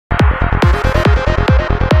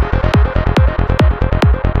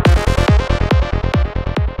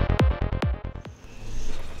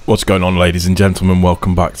What's going on, ladies and gentlemen?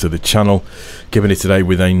 Welcome back to the channel. Giving it today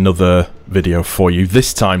with another video for you.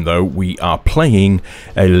 This time though, we are playing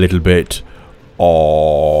a little bit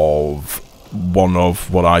of one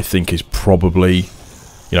of what I think is probably,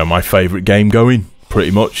 my favourite game going,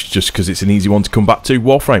 pretty much, just because it's an easy one to come back to,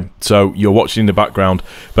 Warframe. So you're watching in the background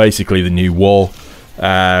basically the new War.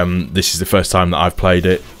 This is the first time that I've played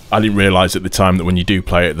it. I didn't realise at the time that when you do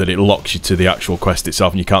play it that it locks you to the actual quest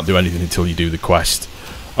itself and you can't do anything until you do the quest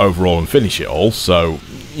overall and finish it all. So,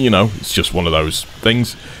 it's just one of those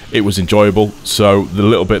things. It was enjoyable. So the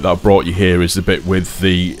little bit that I brought you here is the bit with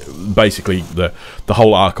basically the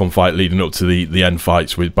whole Archon fight leading up to the end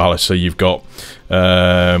fights with Ballas. So you've got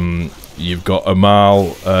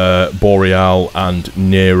Amal, Boreal and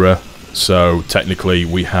Nera. So technically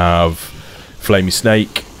we have Flamey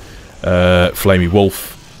Snake, Flamey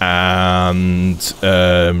Wolf and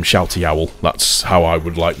Shouty Owl. That's how I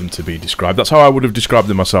would like them to be described. That's how I would have described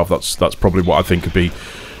them myself. That's probably what I think would be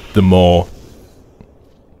the more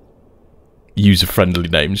user-friendly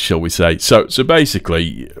names, shall we say. So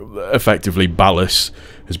basically, effectively, Ballas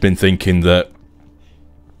has been thinking that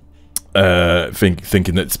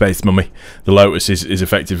thinking that Space Mummy, the Lotus, is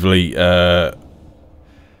effectively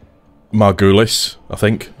Margulis. I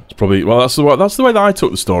think it's probably, well, that's the way that I took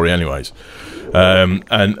the story, anyways.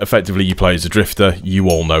 And effectively you play as a drifter. You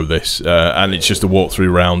all know this, and it's just a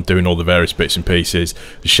walkthrough round doing all the various bits and pieces.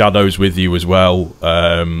 The Shadow's with you as well,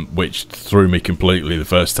 which threw me completely the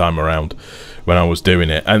first time around when I was doing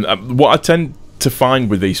it. And what I tend to find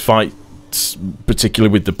with these fights,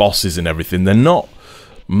 particularly with the bosses and everything, they're not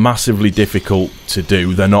massively difficult to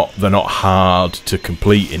do. They're not hard to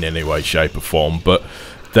complete in any way, shape or form, but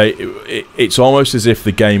it's almost as if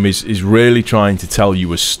the game is really trying to tell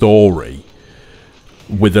you a story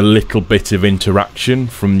with a little bit of interaction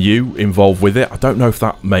from you involved with it. I don't know if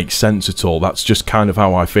that makes sense at all. That's just kind of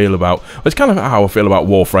how I feel about... It's kind of how I feel about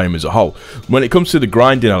Warframe as a whole. When it comes to the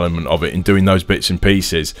grinding element of it and doing those bits and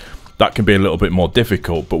pieces, that can be a little bit more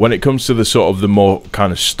difficult. But when it comes to the more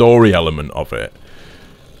kind of story element of it,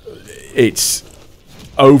 it's...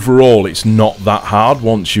 Overall, it's not that hard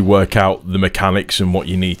once you work out the mechanics and what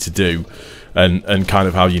you need to do and kind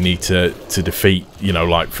of how you need to defeat,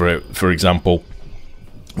 like for example,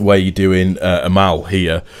 where you're doing Amal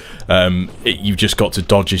here, you've just got to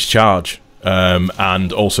dodge his charge,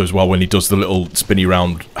 and also as well when he does the little spinny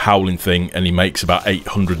round howling thing and he makes about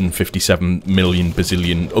 857 million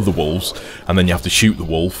bazillion other wolves, and then you have to shoot the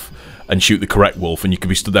wolf and shoot the correct wolf, and you could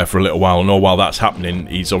be stood there for a little while, and all while that's happening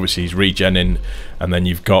he's regenning, and then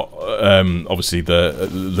you've got obviously the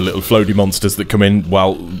little floaty monsters that come in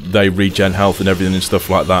while they regen health and everything and stuff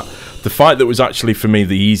like that. The fight that was actually for me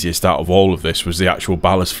the easiest out of all of this was the actual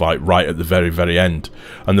Ballas fight right at the very end.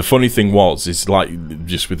 And the funny thing is like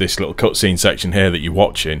just with this little cutscene section here that you're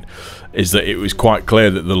watching, is that it was quite clear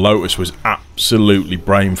that the Lotus was absolutely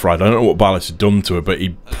brain fried. I don't know what Ballas had done to her, but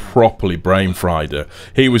he properly brain fried her.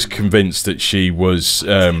 He was convinced that she was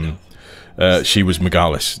Megalis.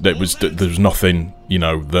 There was nothing,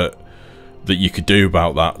 that you could do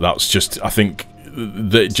about that. That's just, I think,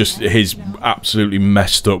 that just his absolutely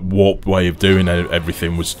messed up, warped way of doing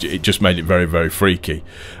everything it just made it very freaky.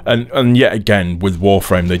 And yet again with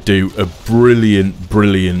Warframe, they do a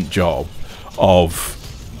brilliant job of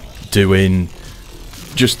doing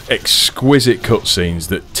just exquisite cutscenes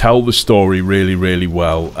that tell the story really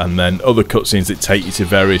well, and then other cutscenes that take you to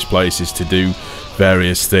various places to do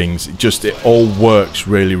various things. It all works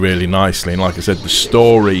really nicely, and like I said, the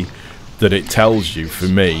story that it tells you, for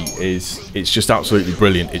me, it's just absolutely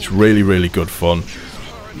brilliant. It's really good fun.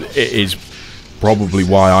 It is probably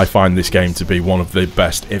why I find this game to be one of the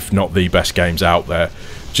best, if not the best games out there,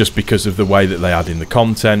 just because of the way that they add in the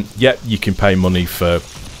content. Yep, you can pay money for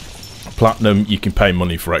platinum, you can pay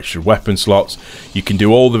money for extra weapon slots, you can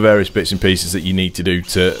do all the various bits and pieces that you need to do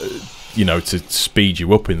to to speed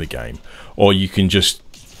you up in the game, or you can just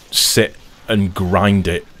sit and grind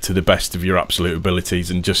it to the best of your absolute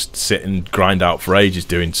abilities and just sit and grind out for ages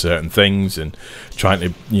doing certain things and trying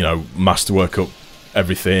to masterwork up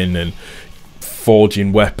everything and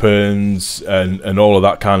forging weapons and all of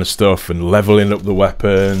that kind of stuff and leveling up the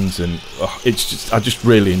weapons, and I just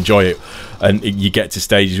really enjoy it. And you get to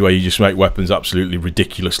stages where you just make weapons absolutely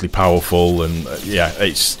ridiculously powerful, and yeah,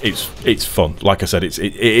 it's fun. Like I said, it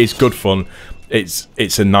is good fun.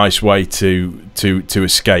 It's a nice way to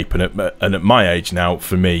escape, and at my age now,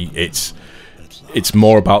 for me, it's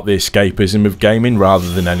more about the escapism of gaming rather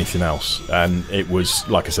than anything else. And it was,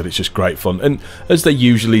 like I said, it's just great fun. And as they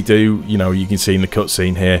usually do, you can see in the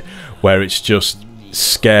cutscene here where it's just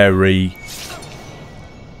scary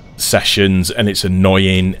sessions, and it's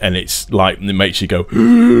annoying, and it's like, it makes you go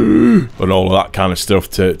and all of that kind of stuff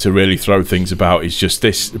to really throw things about. Is just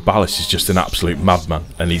this Ballas is just an absolute madman,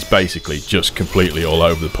 and he's basically just completely all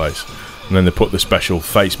over the place. And then they put the special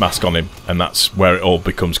face mask on him, and that's where it all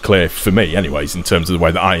becomes clear, for me anyways, in terms of the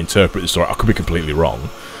way that I interpret the story. I could be completely wrong,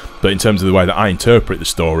 but in terms of the way that I interpret the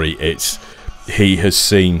story, it's he has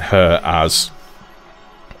seen her as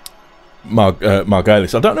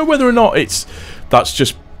Margalis. I don't know whether or not that's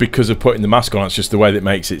just because of putting the mask on. It's just the way that it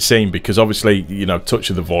makes it seem, because obviously, you know, Touch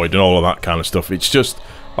of the Void and all of that kind of stuff, it's just,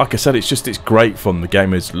 like I said, it's great fun. The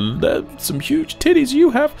game is some huge titties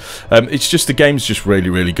you have. It's just, the game's just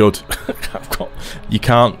really good. you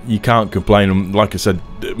can't complain. And like I said,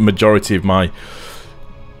 the majority of my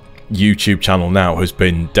YouTube channel now has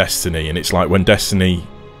been Destiny, and it's like, when Destiny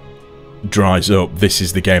dries up, this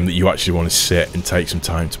is the game that you actually want to sit and take some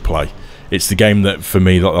time to play. It's the game that, for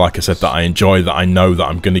me, that, like I said, that I enjoy, that I know that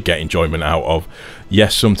I'm going to get enjoyment out of.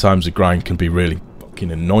 Yes, sometimes the grind can be really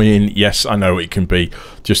fucking annoying. Yes, I know it can be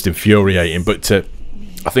just infuriating, but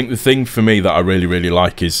I think the thing for me that I really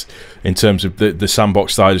like is, in terms of the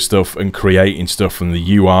sandbox side of stuff and creating stuff from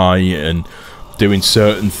the UI and doing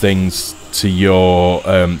certain things to your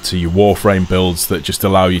Warframe builds that just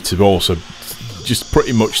allow you to also just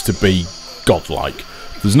pretty much to be godlike.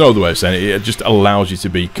 There's no other way of saying it. It just allows you to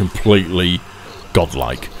be completely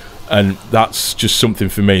godlike, and that's just something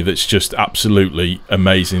for me that's just absolutely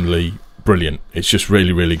amazingly brilliant. It's just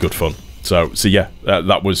really good fun. So yeah,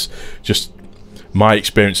 that was just my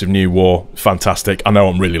experience of New War. Fantastic. I know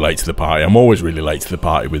I'm really late to the party. I'm always really late to the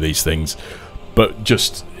party with these things, but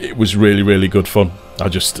just, it was really good fun. I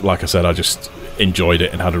just, like I said, I just enjoyed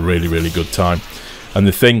it and had a really good time. And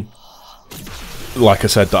the thing, like I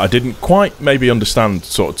said, that I didn't quite maybe understand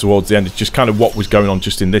sort of towards the end, it's just kind of what was going on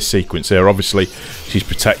just in this sequence here. Obviously she's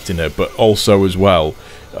protecting her, but also as well,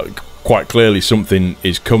 quite clearly something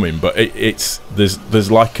is coming, but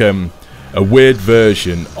there's like a weird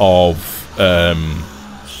version of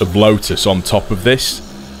Lotus on top of this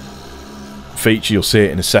feature. You'll see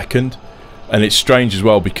it in a second. And it's strange as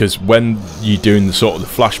well, because when you're doing the sort of the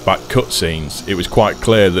flashback cutscenes, it was quite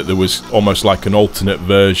clear that there was almost like an alternate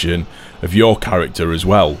version of your character as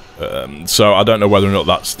well. So I don't know whether or not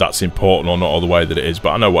that's important or not, or the way that it is, but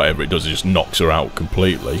I know whatever it does, it just knocks her out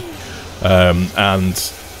completely. And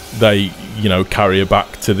they, you know, carry her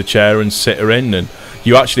back to the chair and sit her in, and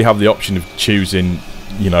you actually have the option of choosing,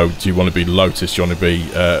 you know, do you want to be Lotus, do you want to be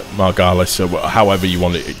Margalis, or however you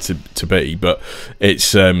want it to be, but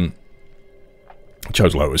it's... I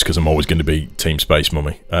chose Lotus because I'm always going to be Team Space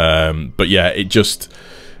Mummy. But yeah, it just...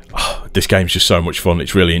 this game's just so much fun.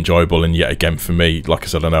 It's really enjoyable, and yet again, for me, like I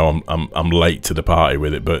said, I know I'm late to the party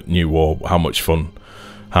with it, but New War, how much fun,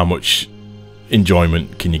 how much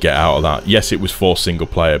enjoyment can you get out of that? Yes, it was for single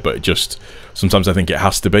player, but it just... sometimes I think it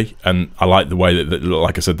has to be, and I like the way that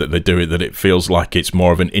like I said, that they do it, that it feels like it's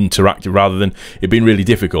more of an interactive, rather than it being really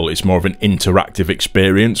difficult, it's more of an interactive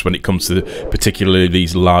experience when it comes to particularly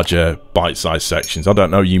these larger bite-sized sections. I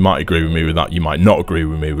don't know, you might agree with me with that, you might not agree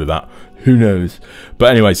with me with that, who knows.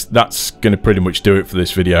 But anyways, that's going to pretty much do it for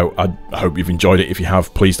this video. I hope you've enjoyed it. If you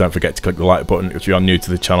have, please don't forget to click the like button. If you are new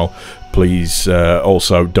to the channel, please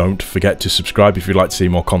also don't forget to subscribe if you'd like to see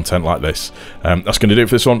more content like this. That's going to do it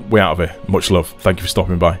for this one. We're out of here. Much love. Thank you for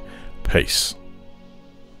stopping by. Peace.